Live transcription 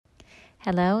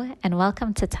Hello, and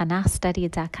welcome to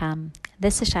TanakhStudy.com.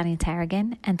 This is Shani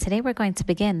Tarragon, and today we're going to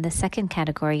begin the second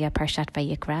category of Parshat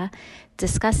Vayikra,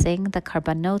 discussing the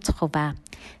Korbanot Chovah,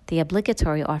 the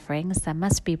obligatory offerings that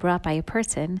must be brought by a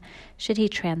person should he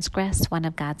transgress one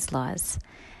of God's laws.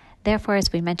 Therefore,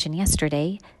 as we mentioned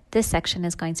yesterday, this section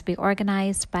is going to be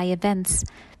organized by events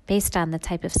based on the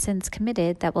type of sins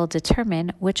committed that will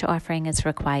determine which offering is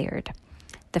required.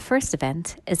 The first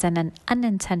event is an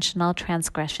unintentional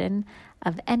transgression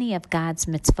of any of God's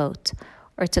mitzvot,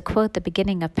 or to quote the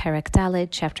beginning of Perek Daled,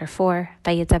 chapter 4,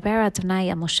 Vayidaber Adonai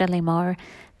el Moshe lemor,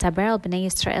 daber el bnei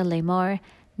Yisrael lemor,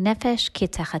 nefesh ki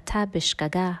techata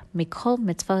bishgaga mikol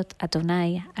mitzvot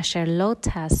Adonai asher lo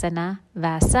ta'asena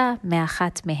va'asa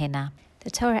me'achat mehena.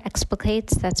 The Torah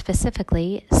explicates that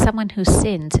specifically someone who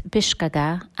sinned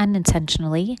bishgaga,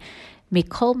 unintentionally,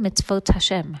 mikol mitzvot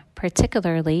Hashem,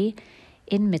 particularly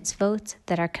in mitzvot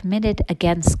that are committed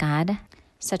against God,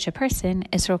 such a person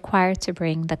is required to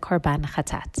bring the Korban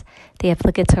Hatat, the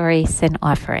obligatory sin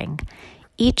offering.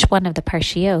 Each one of the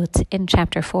parshiot in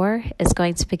chapter 4 is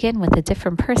going to begin with a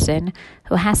different person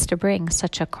who has to bring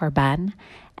such a Korban,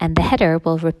 and the header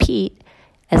will repeat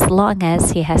as long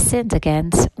as he has sinned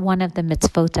against one of the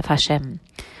mitzvot of Hashem,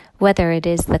 whether it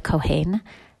is the Kohen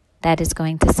that is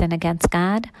going to sin against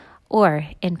God, or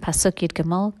in Pasuk Yud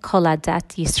Gimel, Kol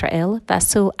Adat Yisrael,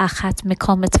 Vasu Achat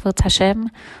Mikol Mitzvot Hashem,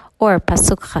 or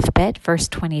Pasuk Chavbet, verse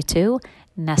 22,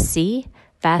 Nasi,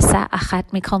 Vasa Achat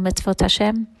Mikol Mitzvot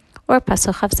Hashem, or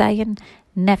Pasuk Chavzayin,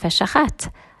 Nefesh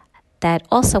Achat, that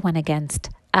also went against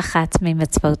Achat Mi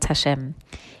Mitzvot Hashem.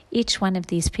 Each one of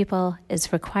these people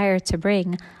is required to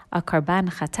bring a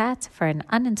Korban Hatat for an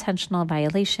unintentional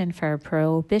violation, for a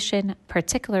prohibition,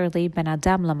 particularly Ben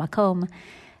Adam Lamakom,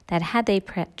 that had they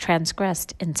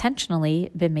transgressed intentionally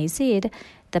b'mezid,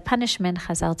 the punishment,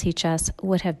 Chazal teach us,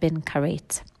 would have been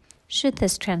karet. Should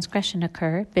this transgression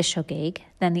occur b'shogeg,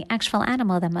 then the actual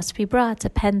animal that must be brought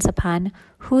depends upon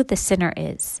who the sinner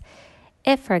is.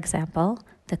 If, for example,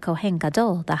 the Kohen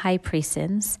Gadol, the high priest,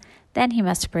 sins, then he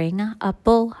must bring a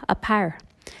bull, a par.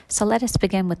 So let us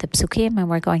begin with the psukim, and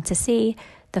we're going to see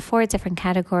the 4 different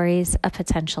categories of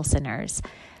potential sinners.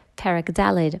 Perek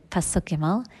Daled, Pasuk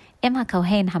Gimel, Im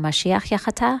HaKohen HaMashiach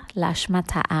Yachata Lashmat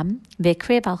Ha'am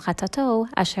V'ekriv al Chatato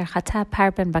Asher Chata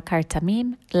Par Ben Bakar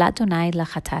Tamim L'Adonai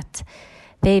L'Chatat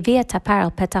Ve'evi et hapar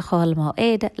al petacho al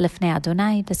mo'ed Lefnei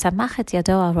Adonai V'samach et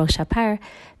yado al rosh hapar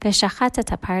V'shachat et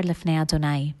hapar Lefnei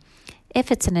Adonai.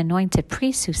 If it's an anointed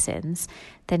priest who sins,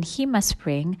 then he must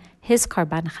bring his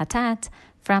Korban Hatat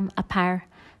from a par,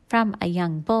 from a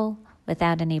young bull,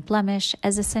 without any blemish,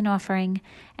 as a sin offering,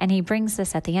 and he brings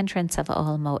this at the entrance of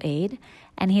Ohel Moed,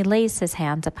 and he lays his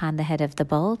hand upon the head of the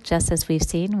bull, just as we've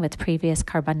seen with previous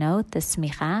Korbanot, the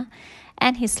Smicha,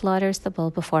 and he slaughters the bull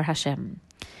before Hashem.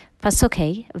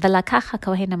 Pasuk V'lakach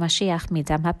HaKohen HaMashiach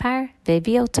midam hapar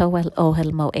ve'evi oto el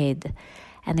Ohel Moed.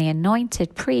 And the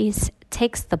anointed priest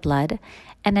takes the blood,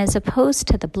 and as opposed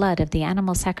to the blood of the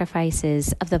animal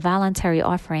sacrifices, of the voluntary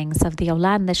offerings of the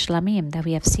Olam Shlamim that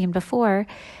we have seen before,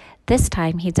 this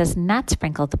time he does not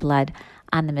sprinkle the blood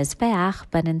on the Mizbeach,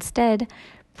 but instead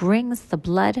brings the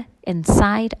blood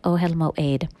inside Ohel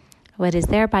Moed, what is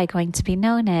thereby going to be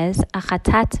known as a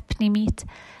Hatat Pnimit,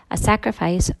 a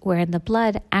sacrifice wherein the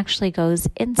blood actually goes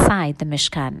inside the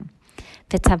Mishkan.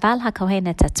 V'taval HaKohen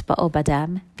et etzba'o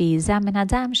badam, v'yizam min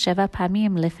adam sheva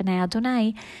pamim lifnei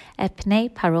Adonai et pnei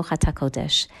parochat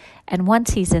HaKodesh. And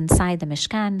once he's inside the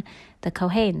Mishkan, the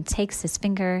Kohen takes his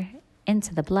finger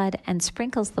into the blood and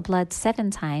sprinkles the blood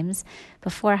 7 times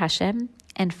before Hashem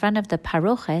in front of the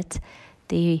parochet,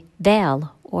 the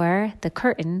veil or the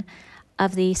curtain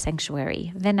of the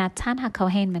sanctuary. V'natan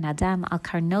HaKohen min adam al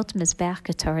karnot mizbeach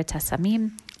ketoret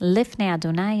hasamim lifnei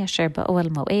Adonai asher ba'oel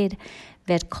moed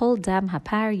v'et kol dam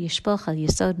hapar yishpoch al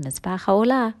yisod mizbeach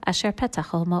ha'olah asher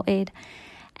petach ol moed.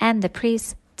 And the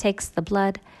priest takes the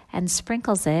blood and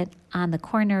sprinkles it on the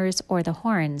corners or the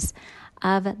horns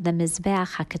of the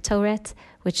Mizbeach HaKetoret,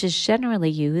 which is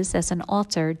generally used as an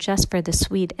altar just for the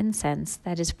sweet incense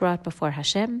that is brought before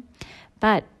Hashem.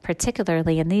 But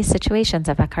particularly in these situations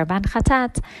of a Korban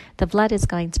Hatat, the blood is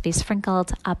going to be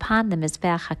sprinkled upon the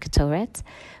Mizbeach HaKetoret,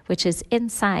 which is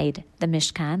inside the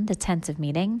Mishkan, the tent of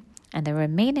meeting, and the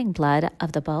remaining blood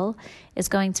of the bull is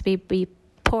going to be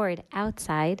poured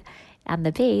outside on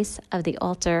the base of the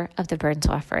altar of the burnt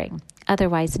offering,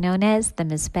 otherwise known as the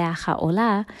Mizbeach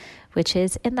HaOlah, which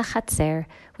is in the Chatzer,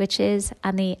 which is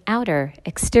on the outer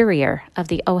exterior of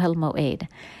the Ohel Moed.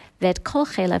 V'et kol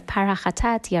chelev para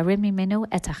chatat yarim mimenu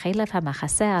et hachelev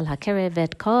hamachaseh al hakerev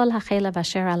v'et kol hachelev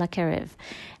asher al hakerev.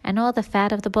 And all the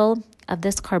fat of the bull, of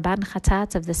this Korban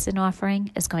Hatat, of the sin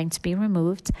offering, is going to be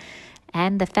removed,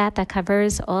 and the fat that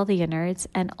covers all the innards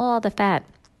and all the fat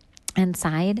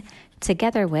inside,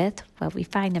 together with what we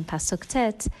find in Pasuk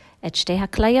Tet, et shtei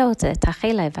haklayot, et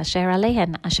hachelev asher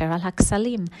alehen, asher al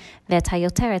haksalim, ve'et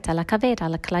hayoteret al hakaved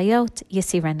al haklayot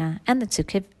yisirena, and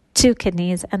the two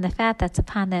kidneys and the fat that's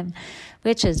upon them,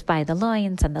 which is by the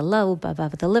loins and the lobe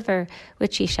above the liver,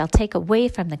 which ye shall take away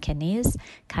from the kidneys.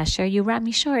 Kasher yuram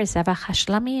mishor zevach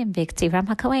hashlamim v'ktiram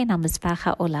hakohen al mizbach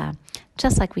ha'olah.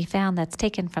 Just like we found that's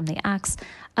taken from the ox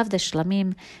of the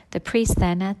shlamim, the priest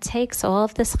then takes all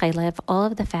of the schelev, all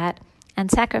of the fat,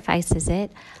 and sacrifices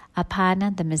it upon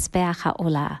the mizbech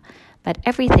ha'olah. But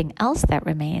everything else that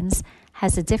remains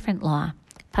has a different law.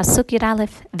 Pasuk Yud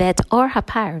Aleph, Vet or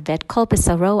hapar, vet kol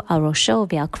besaro al rosho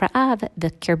ve'al kra'av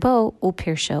v'kirbo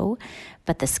upirsho,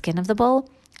 but the skin of the bull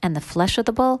and the flesh of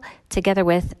the bull, together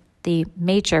with the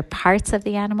major parts of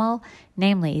the animal,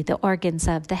 namely the organs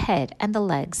of the head and the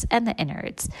legs and the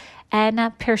innards, and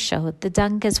pirsho, the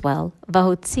dung as well,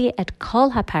 v'hotzi et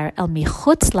kol hapar el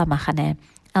michutz lamachane,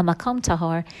 el makom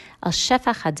tahor, el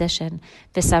shefach hadeshen,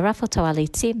 v'saraf oto al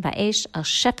itzim ba'esh, el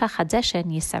shefach hadeshen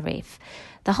yisaref.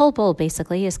 The whole bull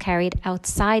basically is carried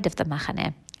outside of the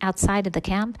machane, outside of the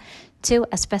camp, to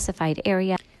a specified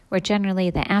area where generally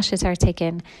the ashes are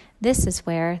taken. This is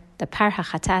where the par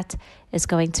hatat is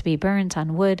going to be burned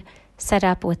on wood, set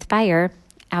up with fire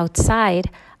outside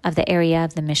of the area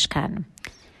of the Mishkan.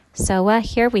 So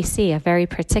here we see a very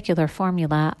particular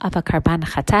formula of a karban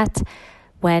hatat.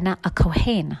 When a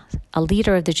Kohen, a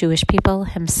leader of the Jewish people,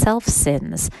 himself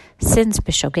sins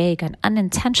b'shogeg, an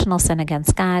unintentional sin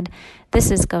against God,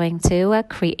 this is going to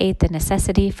create the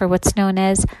necessity for what's known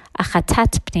as a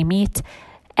chatat pnimit.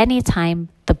 Anytime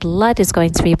the blood is going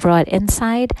to be brought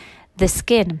inside, the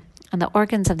skin and the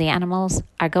organs of the animals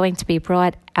are going to be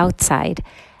brought outside,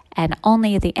 and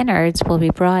only the innards will be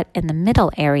brought in the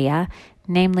middle area,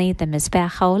 namely the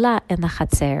mizbech ha'olah in the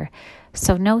chatzer.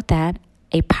 So note that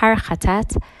a par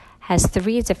chatat has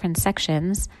 3 different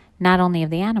sections, not only of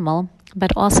the animal, but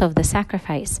also of the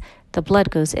sacrifice. The blood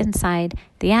goes inside,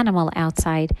 the animal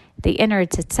outside, the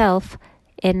innards itself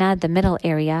in the middle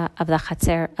area of the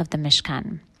chatzer of the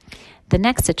Mishkan. The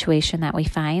next situation that we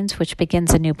find, which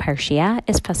begins a new parsha,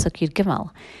 is Pasuk Yud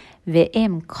Gimel.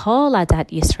 Ve'im kol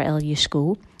adat Yisrael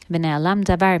yishku, v'ne'alam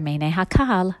davar meinei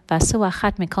hakahal, v'asu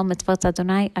achat mikol mitzvot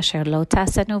Adonai asher lo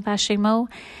tasenu v'ashimo.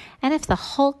 And if the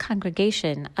whole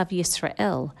congregation of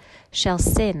Yisrael shall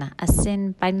sin, a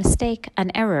sin by mistake,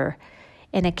 an error,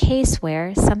 in a case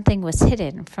where something was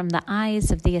hidden from the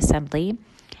eyes of the assembly,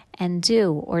 and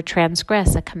do or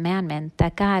transgress a commandment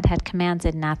that God had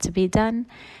commanded not to be done,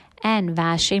 and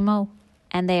v'ashemo,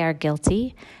 and they are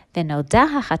guilty,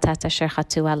 v'noda hachatat asher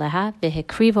chatu aleha,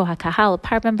 v'hekrivo hakahal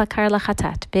parben bakar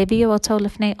lachatat, v'viu oto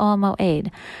lefnei ol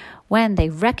moed. When they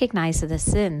recognize the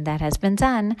sin that has been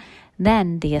done,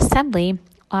 then the assembly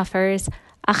offers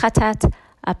a chatat,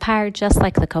 a par just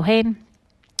like the Kohen,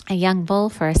 a young bull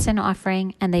for a sin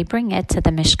offering, and they bring it to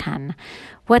the Mishkan.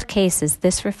 What case is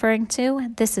this referring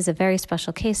to? This is a very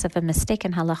special case of a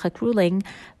mistaken halachic ruling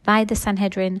by the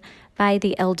Sanhedrin, by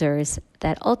the elders,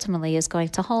 that ultimately is going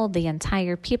to hold the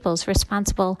entire peoples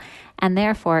responsible, and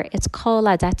therefore it's kol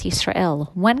adat Yisrael.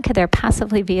 When could there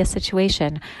possibly be a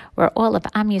situation where all of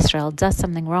Am Yisrael does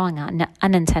something wrong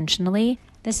unintentionally?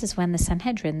 This is when the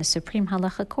Sanhedrin, the Supreme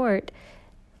Halacha Court,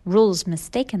 rules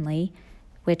mistakenly,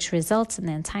 which results in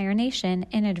the entire nation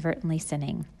inadvertently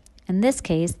sinning. In this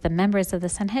case, the members of the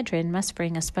Sanhedrin must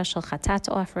bring a special chatat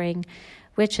offering,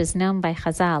 which is known by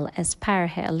Chazal as par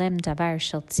he'alem davar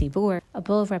shel tzibur, a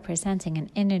bull representing an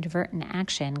inadvertent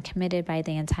action committed by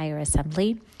the entire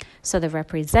assembly. So the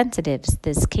representatives, the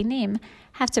zkenim,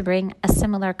 have to bring a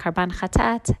similar karban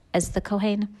chatat as the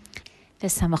Kohen.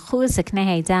 V'samachu ziknei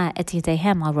ha'eda et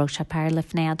yidehem al rosh hapar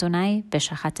lefnei Adonai,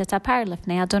 v'shachatet hapar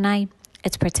lefnei Adonai.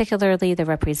 It's particularly the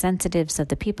representatives of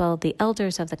the people, the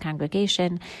elders of the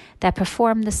congregation, that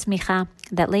perform the smicha,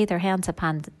 that lay their hands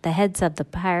upon the heads of the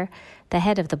par, the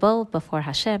head of the bull before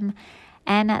Hashem,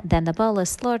 and then the bull is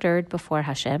slaughtered before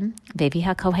Hashem. Vevi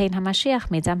hakohen hamashiach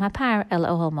midam hapar el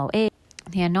ohel moed.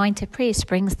 The anointed priest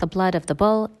brings the blood of the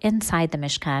bull inside the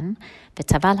Mishkan.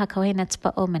 V'taval hakohen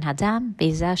etzba'o min hadam,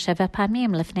 v'izah sheva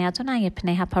pamim lefnei Adonai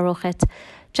pnei haparochet.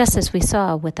 Just as we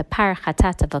saw with the par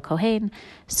chatat of the Kohen,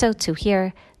 so too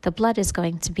here, the blood is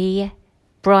going to be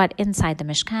brought inside the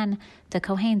Mishkan, the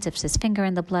Kohen dips his finger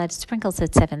in the blood, sprinkles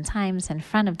it 7 times in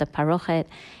front of the parochet,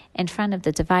 in front of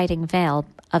the dividing veil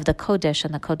of the Kodesh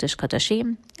and the Kodesh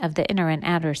Kodashim, of the inner and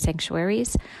outer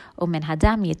sanctuaries. Umin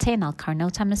hadam yitain al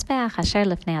karnot hamizbeach asher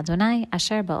lefnei Adonai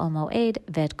asher ba'ol moed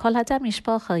ve'et kol hadam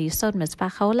yishpoch al yisod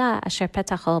mizbach haolah asher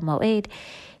petach ol moed.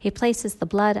 He places the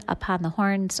blood upon the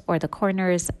horns or the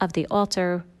corners of the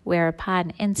altar,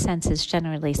 whereupon incense is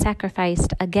generally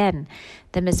sacrificed. Again,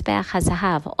 the Mizbeach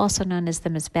HaZahav, also known as the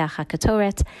Mizbeach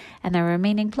HaKetoret, and the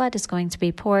remaining blood is going to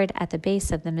be poured at the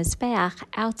base of the Mizbeach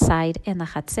outside in the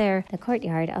Chatzer, the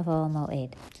courtyard of Ol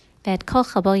Moed. Ve'et kol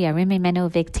chabo yarim mimenu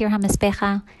v'iktir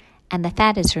HaMizbecha, and the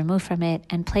fat is removed from it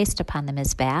and placed upon the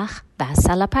Mizbeach.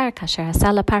 V'hasa lapar kasher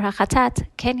hasa lapar hachatat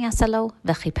ken yasalo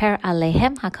v'chiper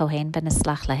alehem hakohen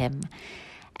v'neslach lahem.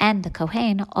 And the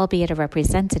Kohen, albeit a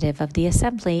representative of the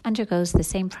assembly, undergoes the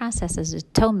same process as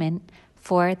atonement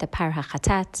for the par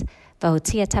hachatat.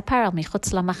 V'hotzia tapar al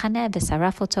michutz lamachaneh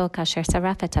v'saraf oto kasher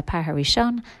saraf et tapar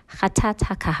harishon chatat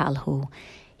hakahal hu.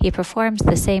 He performs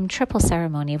the same triple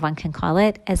ceremony, one can call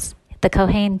it, as the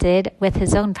Kohen did with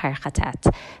his own par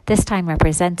chatat, this time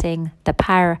representing the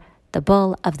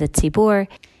bull of the tzibur,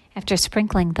 after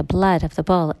sprinkling the blood of the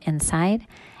bull inside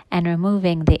and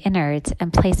removing the innards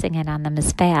and placing it on the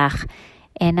mizbeach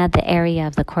in the area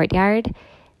of the courtyard,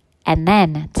 and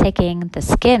then taking the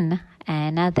skin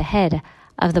and the head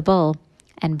of the bull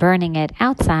and burning it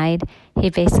outside. He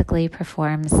basically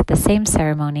performs the same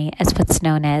ceremony as what's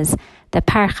known as the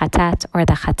par chatat or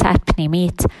the chatat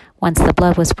pnimit. Once the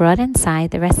blood was brought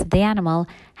inside, the rest of the animal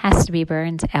has to be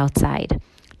burned outside.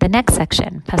 The next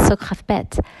section, Pasuk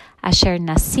Chafbet, Asher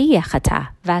nasi yachata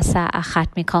vasa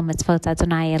achat mikol mitzvot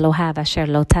Adonai Elohav asher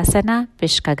lo tasena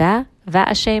bishkaga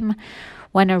va'ashem.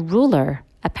 When a ruler,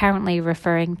 apparently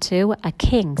referring to a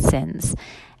king, sins.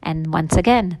 And once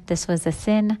again, this was a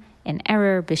sin in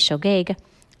error, bishogeg,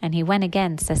 and he went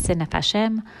against the sin of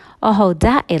Hashem.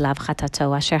 Ohoda elav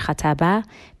chatato asher chataba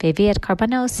beviet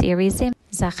korbanos yirizim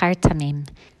zachar tamim.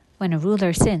 When a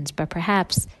ruler sins, but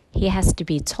perhaps he has to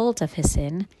be told of his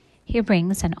sin, he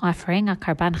brings an offering, a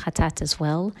karban chatat as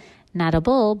well, not a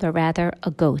bull, but rather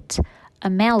a goat, a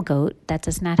male goat that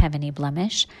does not have any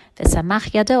blemish.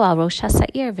 V'samach yado al rosh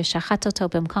ha'sa'ir v'shachat oto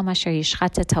b'mkom asher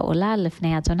yishchat et ha'olah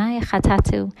lifnei Adonai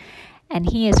chatatu. And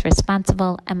he is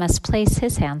responsible and must place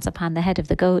his hands upon the head of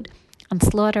the goat and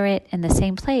slaughter it in the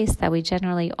same place that we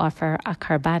generally offer a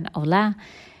karban olah,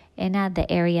 in the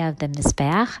area of the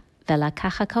mizbeach.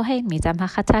 ולקח הכהן מדם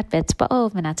החטאת ואצבעו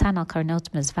ונתן על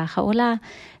קרנות מזבח העולה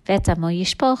ואת עמו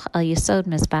ישפוך על יסוד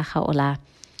מזבח העולה.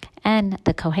 And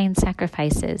the Kohen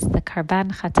sacrifices the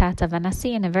karban chatat of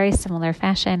Anasi in a very similar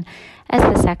fashion as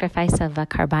the sacrifice of a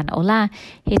karban olah.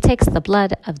 He takes the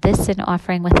blood of this sin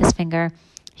offering with his finger,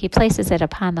 he places it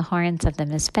upon the horns of the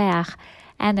mizbeach,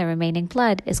 and the remaining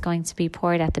blood is going to be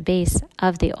poured at the base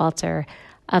of the altar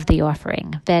of the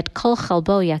offering. Ve'et kol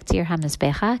chalbo yaktir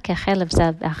hamizbecha kechelev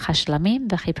zav hashlamim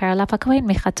v'chiper alav hakohen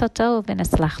michatoto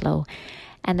v'neslach lo.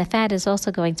 And the fat is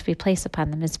also going to be placed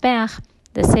upon the mizbeach,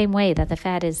 the same way that the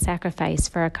fat is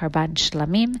sacrificed for a karban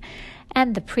shlamim,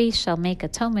 and the priest shall make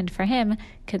atonement for him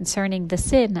concerning the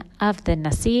sin of the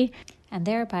nasi, and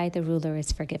thereby the ruler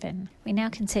is forgiven. We now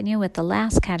continue with the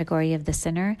last category of the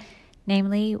sinner,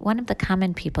 namely one of the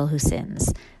common people who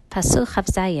sins. Pasuk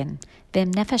Chavzayin,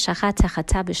 V'im nefesh achat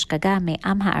hachata b'shgaga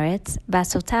me'am haaretz,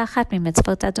 v'asota achat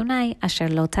mimitzvot Adonai asher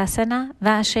lo tasena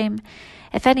v'ashem.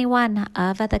 If any one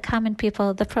of the common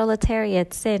people, the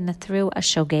proletariat, sin through a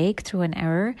shogeg, through an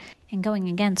error, in going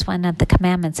against one of the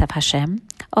commandments of Hashem,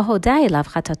 ohodai lav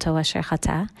chatato asher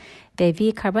chata,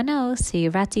 ve'vi karbono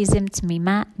siratizim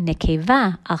tmima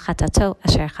nekeva al chatato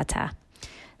asher chata.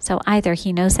 So either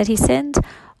he knows that he sinned,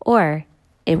 or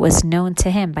it was known to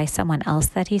him by someone else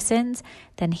that he sins,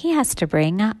 then he has to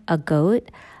bring a goat,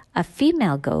 a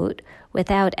female goat,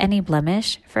 without any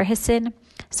blemish for his sin.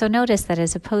 So notice that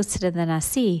as opposed to the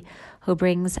Nasi, who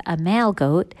brings a male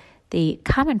goat, the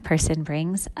common person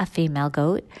brings a female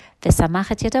goat.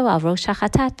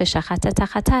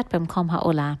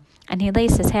 And he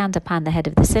lays his hand upon the head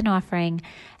of the sin offering,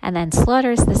 and then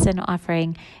slaughters the sin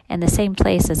offering in the same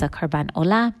place as a karban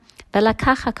olah.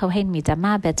 ולקח הכהן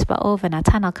מדמה באצבעו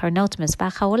ונתן על קרנות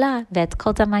מזבח העולה ואת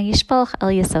כל דמה ישפוך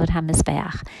על יסוד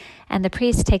המזבח. And the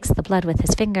priest takes the blood with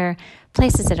his finger,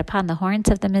 places it upon the horns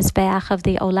of the mizbeach of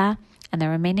the olah, and the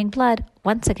remaining blood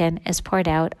once again is poured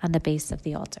out on the base of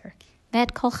the altar.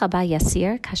 ואת כל חבה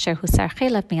יסיר, כאשר הוסר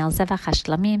חלב מעל זבח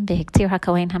השלמים, והקטיר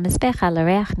הכהן המזבח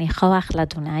לריח ניחוח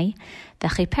לאדוני,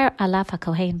 וכיפר עליו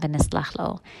הכהן ונסלח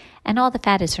לו. And all the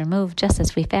fat is removed, just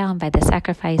as we found by the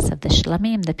sacrifice of the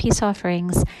shlamim, the peace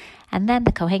offerings. And then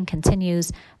the Kohen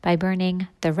continues by burning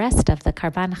the rest of the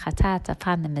Karban Hatat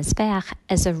upon the Mizbeach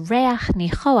as a reach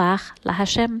nichoach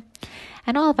laHashem.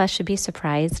 And all of us should be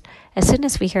surprised as soon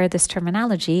as we hear this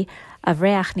terminology of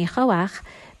reach nichoach,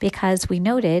 because we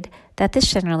noted that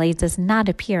this generally does not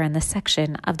appear in the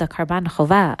section of the Karban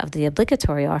Chovah, of the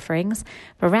obligatory offerings,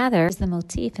 but rather is the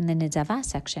motif in the Nidavah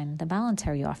section, the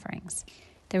voluntary offerings.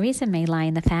 The reason may lie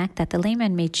in the fact that the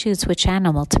layman may choose which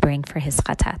animal to bring for his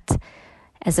Hatat.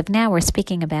 As of now, we're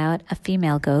speaking about a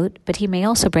female goat, but he may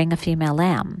also bring a female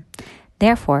lamb.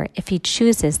 Therefore, if he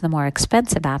chooses the more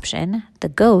expensive option, the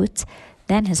goat,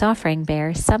 then his offering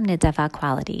bears some nidavah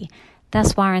quality,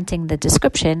 thus warranting the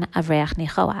description of reach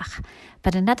nichoach.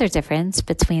 But another difference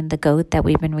between the goat that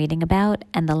we've been reading about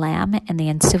and the lamb in the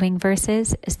ensuing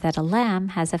verses is that a lamb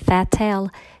has a fat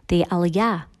tail, the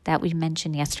aliyah that we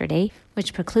mentioned yesterday,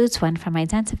 which precludes one from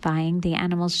identifying the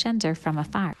animal's gender from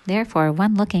afar. Therefore,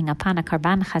 one looking upon a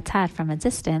Karban Hatat from a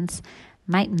distance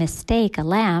might mistake a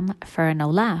lamb for an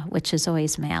olah, which is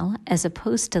always male, as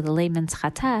opposed to the layman's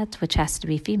Hatat, which has to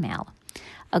be female.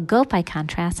 A goat, by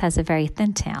contrast, has a very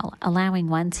thin tail, allowing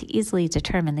one to easily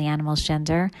determine the animal's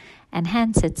gender and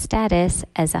hence its status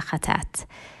as a Hatat.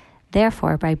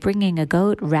 Therefore, by bringing a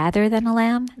goat rather than a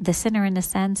lamb, the sinner, in a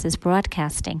sense, is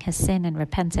broadcasting his sin and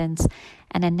repentance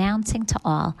and announcing to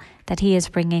all that he is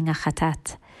bringing a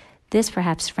Hatat. This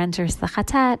perhaps renders the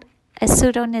Hatat a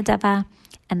pseudo-nidavah,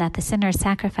 and that the sinner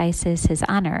sacrifices his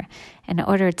honor in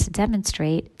order to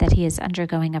demonstrate that he is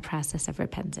undergoing a process of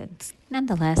repentance.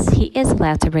 Nonetheless, he is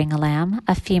allowed to bring a lamb,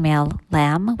 a female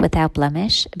lamb, without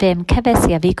blemish. V'im keves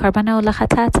yavi korbanot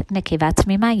lachatat, nekiva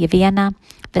tmima yaviana,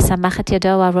 v'samachet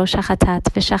yado al rosh hachatat,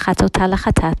 v'shachat ota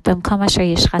lachatat, b'mkom asher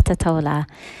yishchatat ola.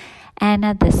 And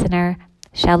the sinner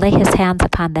shall lay his hands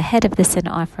upon the head of the sin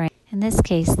offering, in this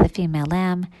case the female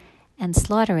lamb, and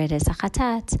slaughter it as a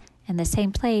chatat, in the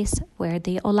same place where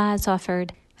the olah is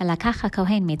offered. ולקח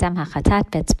הכהן מדם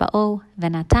החטאת באצבעו,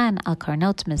 ונתן על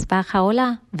קרנות מזבח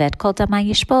העולה, ואת כל דמה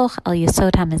ישפוך על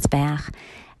יסוד המזבח.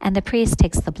 And the priest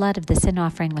takes the blood of the sin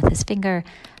offering with his finger,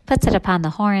 puts it upon the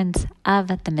horns of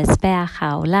the mizbeach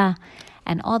ha'olah,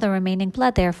 and all the remaining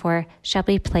blood, therefore, shall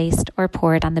be placed or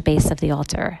poured on the base of the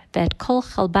altar. ואת כל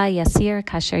חלבה יסיר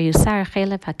כאשר יוסר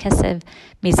חלב הכסף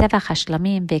מזבח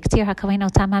השלמים, והקטיר הכהן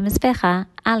אותם המזבחה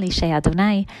על אישי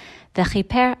אדוני,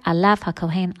 וכיפר עליו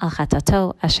הכהן על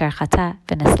חטאתו אשר חטא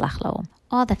ונסלח לו.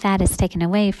 All the fat is taken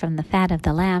away from the fat of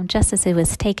the lamb, just as it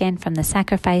was taken from the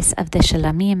sacrifice of the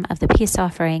shalamim, of the peace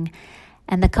offering,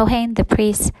 and the Kohen, the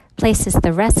priest, places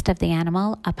the rest of the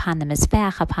animal upon the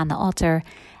mizbeach, upon the altar,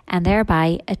 and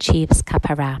thereby achieves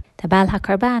kapara. The Baal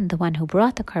HaKorban, the one who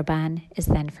brought the Korban, is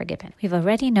then forgiven. We've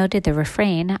already noted the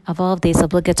refrain of all of these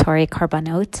obligatory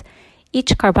Korbanot.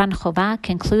 Each Korban Chovah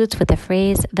concludes with the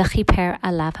phrase, V'chiper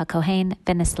alav HaKohen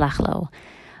v'neslach lo.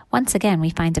 Once again, we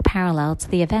find a parallel to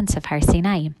the events of Har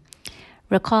Sinai.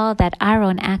 Recall that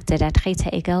Aaron acted at Chet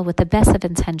HaEgel with the best of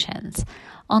intentions,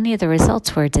 only the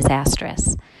results were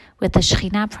disastrous. With the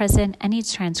Shekhinah present, any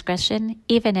transgression,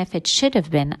 even if it should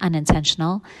have been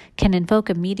unintentional, can invoke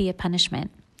immediate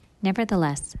punishment.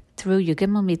 Nevertheless, through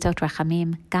Yugimel Mitzot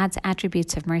Rachamim, God's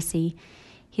attributes of mercy,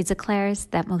 he declares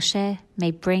that Moshe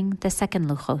may bring the second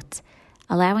Luchot,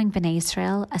 allowing Bnei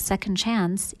Israel a second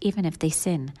chance even if they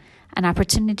sin, an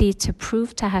opportunity to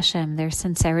prove to Hashem their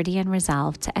sincerity and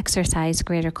resolve to exercise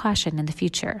greater caution in the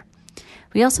future.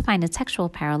 We also find a textual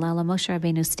parallel in Moshe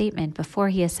Rabbeinu's statement before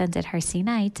he ascended Har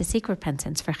Sinai to seek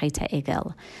repentance for Chet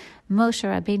HaEgel. Moshe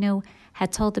Rabbeinu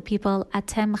had told the people,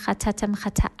 Atem chatatem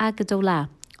chata'a gedola,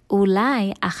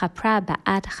 ulai achapra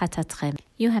ba'ad chatatchem.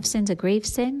 You have sinned a grave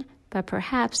sin, but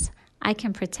perhaps I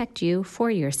can protect you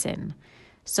for your sin.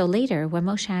 So later, when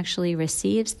Moshe actually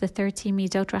receives the 13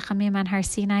 Midot Rachamim on Har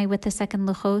Sinai with the second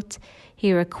Luchot,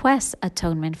 he requests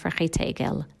atonement for Chet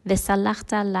HaEgel.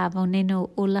 V'salachta lavonenu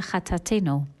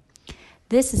u'lechatatenu.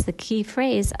 This is the key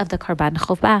phrase of the Korban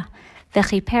Chovah.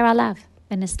 V'chiper alav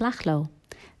v'neslach lo.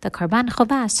 The Korban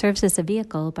Chovah serves as a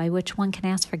vehicle by which one can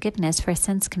ask forgiveness for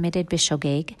sins committed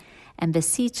b'shogeg, and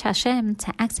beseech Hashem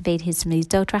to activate his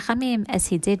Midot Rachamim as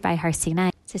he did by Har Sinai,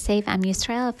 to save Am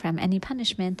Yisrael from any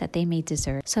punishment that they may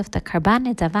deserve. So if the Korban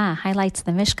Nidavah highlights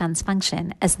the Mishkan's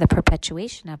function as the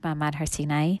perpetuation of Ma'amad Har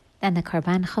Sinai, then the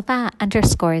Korban Chovah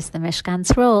underscores the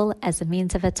Mishkan's role as a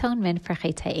means of atonement for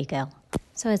Chet HaEgel.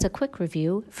 So as a quick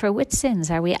review, for which sins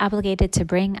are we obligated to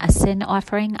bring a sin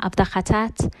offering of the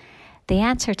Hatat? The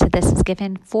answer to this is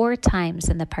given 4 times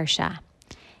in the Parsha.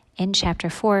 In chapter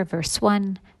 4, verse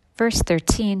 1, verse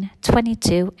 13,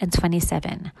 22, and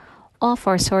 27. All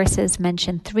 4 sources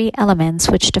mention 3 elements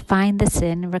which define the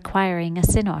sin requiring a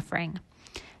sin offering.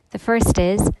 The first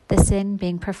is the sin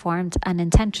being performed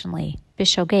unintentionally,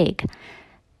 bishogeg,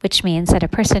 which means that a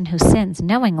person who sins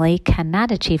knowingly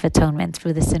cannot achieve atonement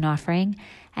through the sin offering,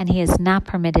 and he is not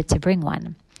permitted to bring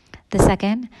one. The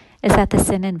second is that the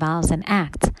sin involves an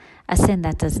act. A sin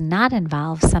that does not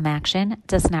involve some action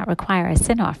does not require a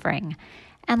sin offering.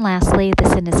 And lastly, the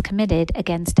sin is committed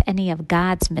against any of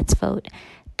God's mitzvot,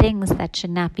 things that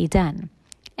should not be done.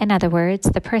 In other words,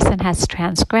 the person has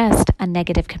transgressed a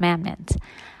negative commandment.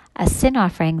 A sin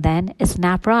offering, then, is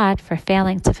not brought for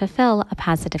failing to fulfill a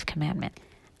positive commandment.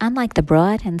 Unlike the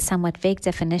broad and somewhat vague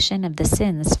definition of the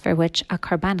sins for which a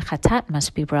korban Hatat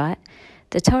must be brought,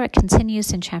 the Torah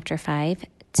continues in chapter 5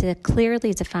 to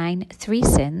clearly define 3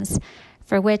 sins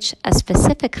for which a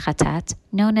specific Hatat,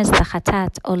 known as the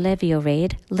Hatat Olev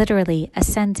Yored, literally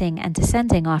ascending and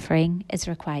descending offering, is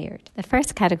required. The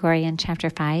first category in chapter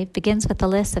 5 begins with a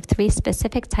list of 3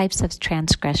 specific types of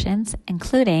transgressions,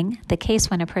 including the case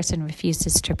when a person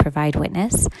refuses to provide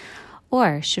witness,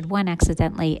 or should one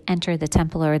accidentally enter the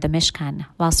temple or the Mishkan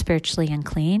while spiritually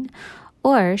unclean,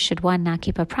 or should one not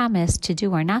keep a promise to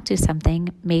do or not do something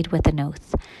made with an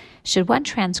oath. Should one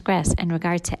transgress in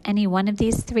regard to any one of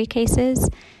these 3 cases,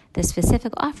 the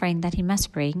specific offering that he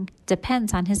must bring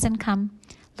depends on his income.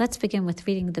 Let's begin with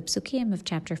reading the psukim of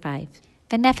chapter 5.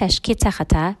 V'nefesh ki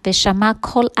techata v'shama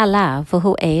kol ala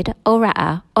v'hu eid o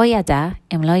ra'a o yada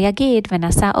im lo yagid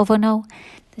v'nasa ovono.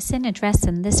 The sin addressed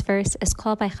in this verse is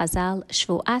called by Chazal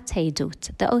Shvuat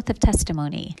Heidut, the oath of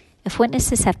testimony. If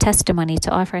witnesses have testimony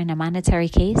to offer in a monetary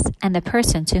case, and the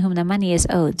person to whom the money is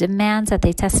owed demands that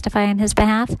they testify on his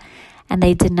behalf, and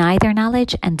they deny their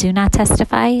knowledge and do not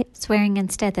testify, swearing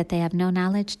instead that they have no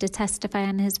knowledge to testify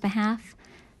on his behalf,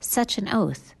 such an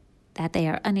oath that they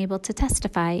are unable to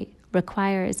testify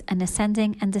requires an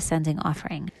ascending and descending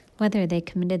offering, whether they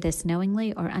committed this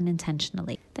knowingly or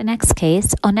unintentionally. The next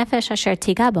case, O nefesh asher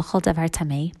tiga b'chol davar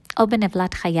tamei, o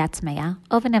b'nevlat chayat tmeya,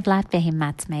 o b'nevlat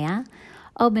behimat tmeya,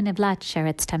 O b'nevlat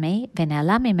sheretz tamei,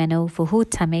 v'ne'ala mimenu v'hu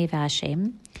tamei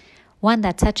v'Hashem, one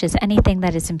that touches anything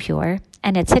that is impure,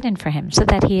 and it's hidden for him, so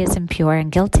that he is impure and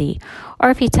guilty. Or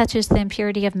if he touches the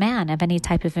impurity of man, of any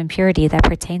type of impurity that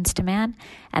pertains to man,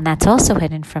 and that's also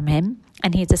hidden from him,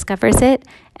 and he discovers it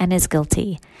and is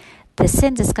guilty. The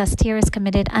sin discussed here is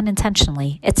committed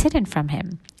unintentionally. It's hidden from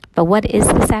him. But what is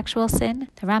this actual sin?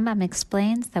 The Rambam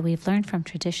explains that we've learned from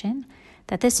tradition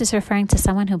that this is referring to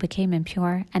someone who became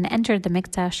impure and entered the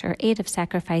mikdash or ate of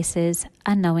sacrifices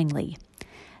unknowingly.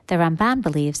 The Rambam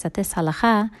believes that this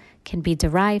halacha can be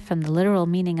derived from the literal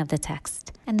meaning of the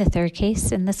text. And the third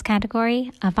case in this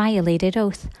category, a violated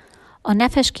oath. O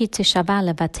nefesh ki tishava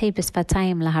levatei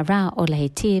b'sfatayim lahara o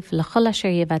lehitiv l'chol asher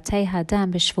yevatei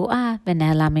hadam b'shvu'a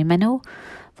v'ne'ela mimenu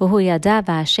v'hu yada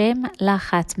v'Hashem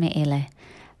lachat me'ele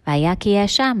v'haya ki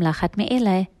yesham lachat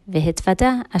me'ele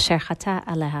v'hitvada asher chata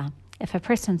aleha. If a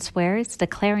person swears,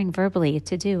 declaring verbally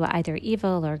to do either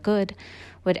evil or good,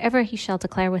 whatever he shall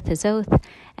declare with his oath,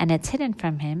 and it's hidden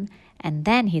from him, and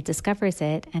then he discovers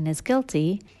it and is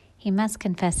guilty, he must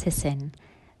confess his sin.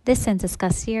 This sin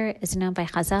discussed here is known by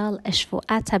Chazal as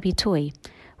Shvuat HaBitui,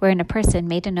 wherein a person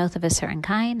made an oath of a certain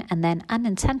kind and then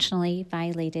unintentionally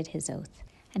violated his oath.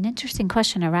 An interesting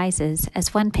question arises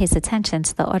as one pays attention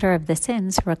to the order of the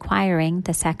sins requiring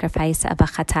the sacrifice of a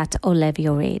Hatat Olev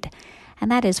Yored. And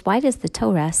that is, why does the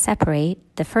Torah separate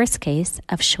the first case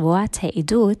of Shvuat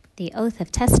He'idut, the oath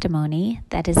of testimony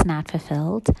that is not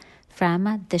fulfilled,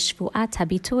 from the Shvuat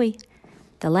HaBitui,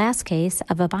 the last case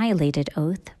of a violated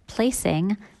oath,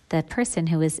 placing the person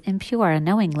who is impure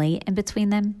unknowingly in between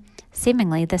them?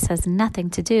 Seemingly, this has nothing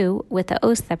to do with the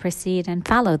oaths that precede and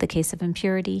follow the case of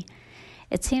impurity.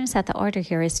 It seems that the order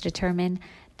here is determined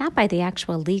not by the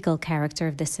actual legal character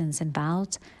of the sins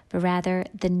involved, but rather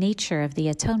the nature of the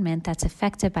atonement that's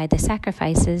affected by the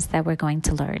sacrifices that we're going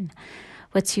to learn.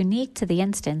 What's unique to the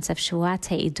instance of Shvuat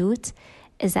He'idut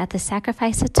is that the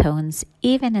sacrifice atones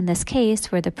even in this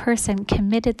case where the person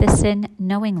committed the sin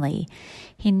knowingly.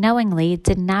 He knowingly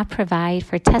did not provide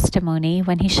for testimony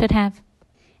when he should have.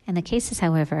 In the cases,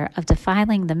 however, of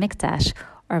defiling the mikdash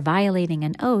or violating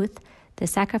an oath, the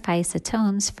sacrifice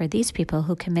atones for these people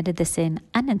who committed the sin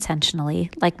unintentionally,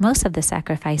 like most of the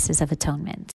sacrifices of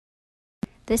atonement.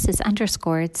 This is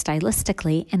underscored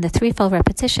stylistically in the threefold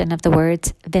repetition of the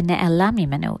words v'ne'ela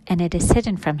mimenu, and it is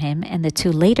hidden from him in the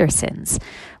 2 later sins,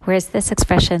 whereas this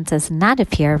expression does not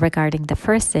appear regarding the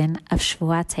first sin of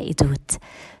Shvuat He'idut.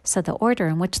 So the order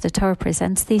in which the Torah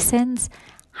presents these sins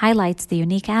highlights the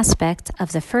unique aspect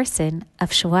of the first sin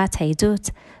of Shuvat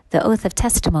Haidut, the oath of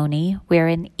testimony,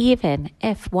 wherein even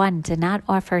if one did not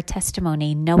offer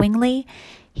testimony knowingly,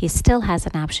 he still has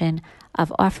an option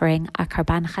of offering a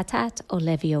Korban Hatat or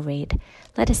Levi Yored.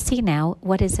 Let us see now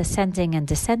what is ascending and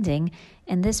descending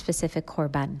in this specific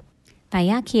Korban.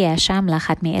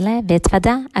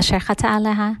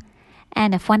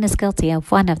 And if one is guilty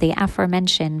of one of the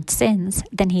aforementioned sins,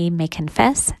 then he may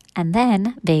confess, and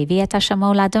then והביא את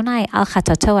השמו לאדוני על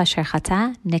חטאתו אשר חטא,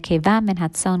 נקבה מן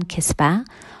הצאן כספה,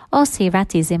 או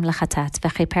סירת עזים לחטאת,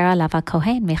 וכיפר עליו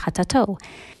הכהן מחטאתו.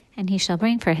 And he shall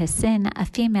bring for his sin a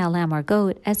female lamb or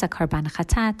goat as a korban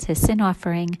chatat, his sin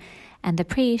offering, and the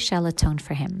priest shall atone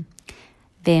for him.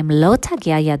 ואם לא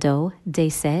תגיע ידו,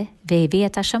 דייסה, והביא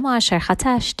את השמו אשר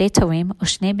חטא שתי תורים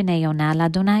ושני בני יונה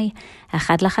לאדוני,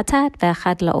 אחד לחטאת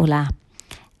ואחד לעולה.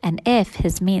 And if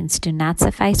his means do not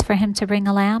suffice for him to bring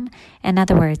a lamb, in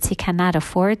other words, he cannot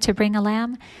afford to bring a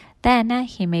lamb, then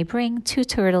he may bring 2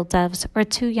 turtle doves or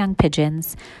 2 young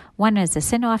pigeons, one as a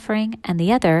sin offering and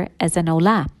the other as an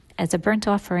olah, as a burnt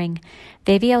offering.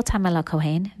 והביא אותם אל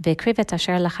הכהן, והקריב את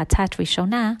אשר לחטאת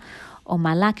ראשונה,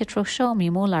 ומלק את ראשו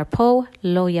ממול ארפו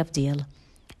לא יבדיל.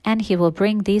 And he will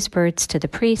bring these birds to the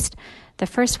priest. The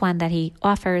first one that he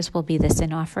offers will be the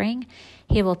sin offering.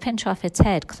 He will pinch off its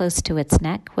head close to its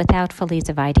neck without fully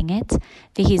dividing it.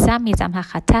 והיזם מזם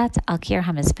החטאת על קיר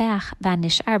המזבח,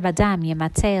 והנשאר בדם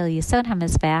ימצא אל יסוד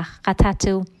המזבח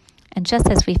חטאתו. And just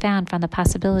as we found from the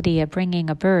possibility of bringing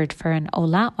a bird for an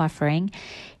olah offering,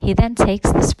 he then takes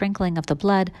the sprinkling of the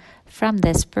blood from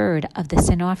this bird of the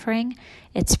sin offering.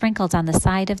 It's sprinkled on the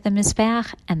side of the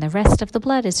mizbeach, and the rest of the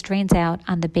blood is drained out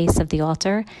on the base of the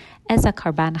altar as a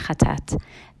korban chatat.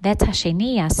 ואת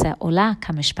השני יעשה עולה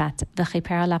כמשפט,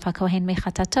 וכיפר עליו הכהן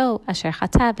מחטאתו אשר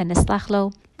חטא ונסלח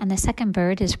לו. And the second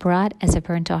bird is brought as a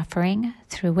burnt offering,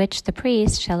 through which the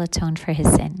priest shall atone for his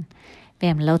sin.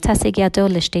 ואם לא תשיג ידו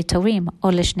לשתי תורים או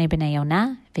לשני בני יונה,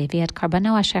 והביא את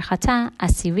קורבנו אשר חטא,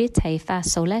 עשירית היפה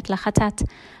סולת לחטאת,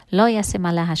 לא ישים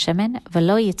עליה שמן,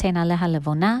 ולא ייתן עליה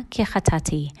לבונה, כי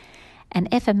חטאתי. And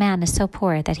if a man is so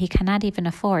poor that he cannot even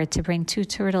afford to bring 2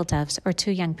 turtle doves or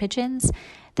 2 young pigeons,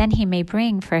 then he may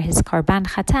bring for his korban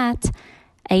chatat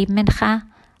a mincha,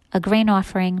 a grain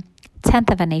offering,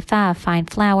 1/10 of an ephah of fine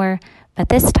flour, but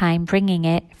this time bringing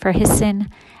it for his sin,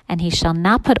 and he shall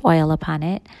not put oil upon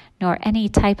it, nor any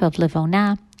type of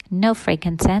livona, no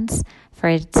frankincense, for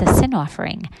it's a sin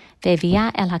offering. והביאה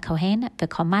אל הכהן,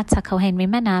 וקומץ הכהן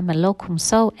ממנה מלוא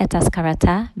קומסו את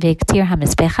אזכרתה, והקטיר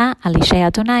המזבחה על אישי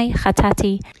אדוני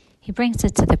חטאתי. He brings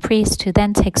it to the priest, who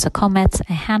then takes a kometz,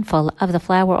 a handful of the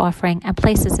flour offering, and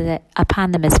places it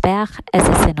upon the mizbeach as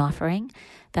a sin offering.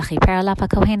 וכיפר עליו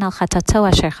הכהן על חטאתו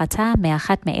אשר חטא,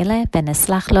 מאחת מאלה,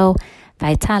 ונסלח לו,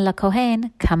 והייתה לכהן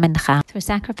כמנחה. Through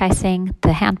sacrificing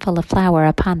the handful of flour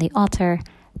upon the altar,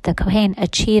 the kohen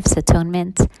achieves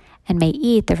atonement and may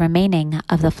eat the remaining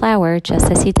of the flour just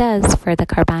as he does for the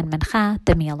korban mincha,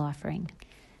 the meal offering.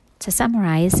 To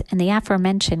summarize, in the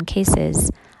aforementioned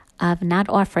cases of not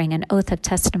offering an oath of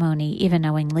testimony even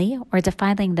knowingly, or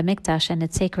defiling the mikdash and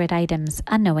its sacred items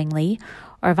unknowingly,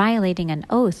 or violating an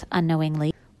oath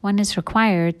unknowingly, one is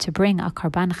required to bring a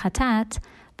korban chatat,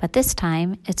 but this time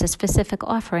it's a specific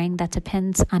offering that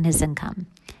depends on his income.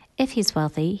 If he's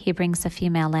wealthy, he brings a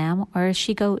female lamb or a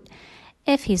she-goat.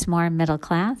 If he's more middle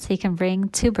class, he can bring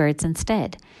 2 birds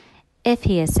instead. If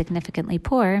he is significantly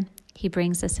poor, he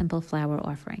brings a simple flour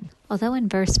offering. Although in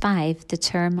verse 5, the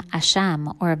term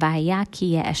asham or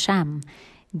vayikra asham,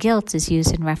 guilt, is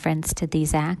used in reference to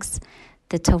these acts,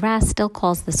 the Torah still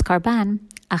calls this korban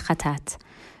a chatat.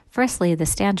 Firstly, the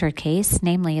standard case,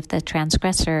 namely if the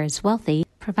transgressor is wealthy,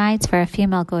 provides for a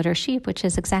female goat or sheep, which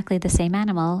is exactly the same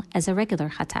animal as a regular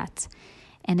chatat.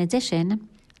 In addition,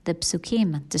 the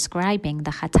psukim describing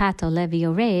the chatat or levi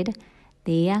yored,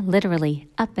 the literally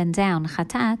up and down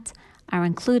chatat, are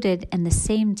included in the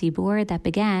same dibur that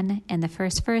began in the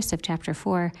first verse of chapter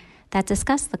 4 that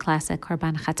discussed the classic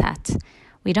korban chatat.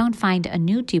 We don't find a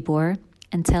new dibur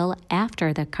until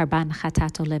after the korban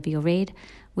chatat or levi yored,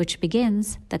 which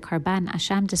begins the korban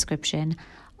asham description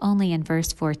only in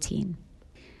verse 14.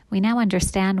 We now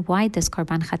understand why this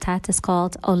korban chatat is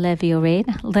called olev yored,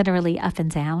 literally up and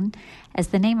down, as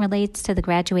the name relates to the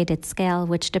graduated scale,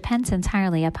 which depends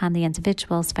entirely upon the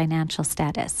individual's financial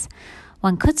status.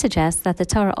 One could suggest that the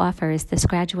Torah offers this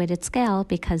graduated scale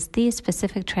because these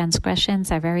specific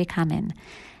transgressions are very common,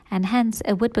 and hence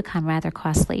it would become rather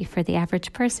costly for the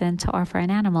average person to offer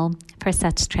an animal for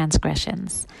such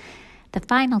transgressions. The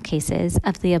final cases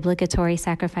of the obligatory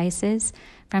sacrifices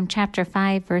from chapter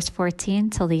 5, verse 14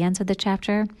 till the end of the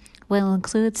chapter will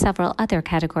include several other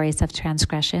categories of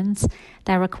transgressions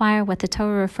that require what the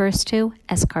Torah refers to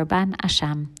as Korban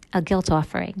Asham, a guilt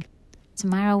offering.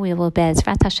 Tomorrow we will,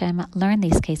 Be'ezrat Hashem, learn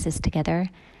these cases together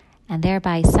and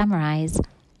thereby summarize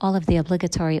all of the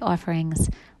obligatory offerings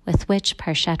with which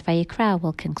Parshat Vayikra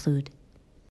will conclude.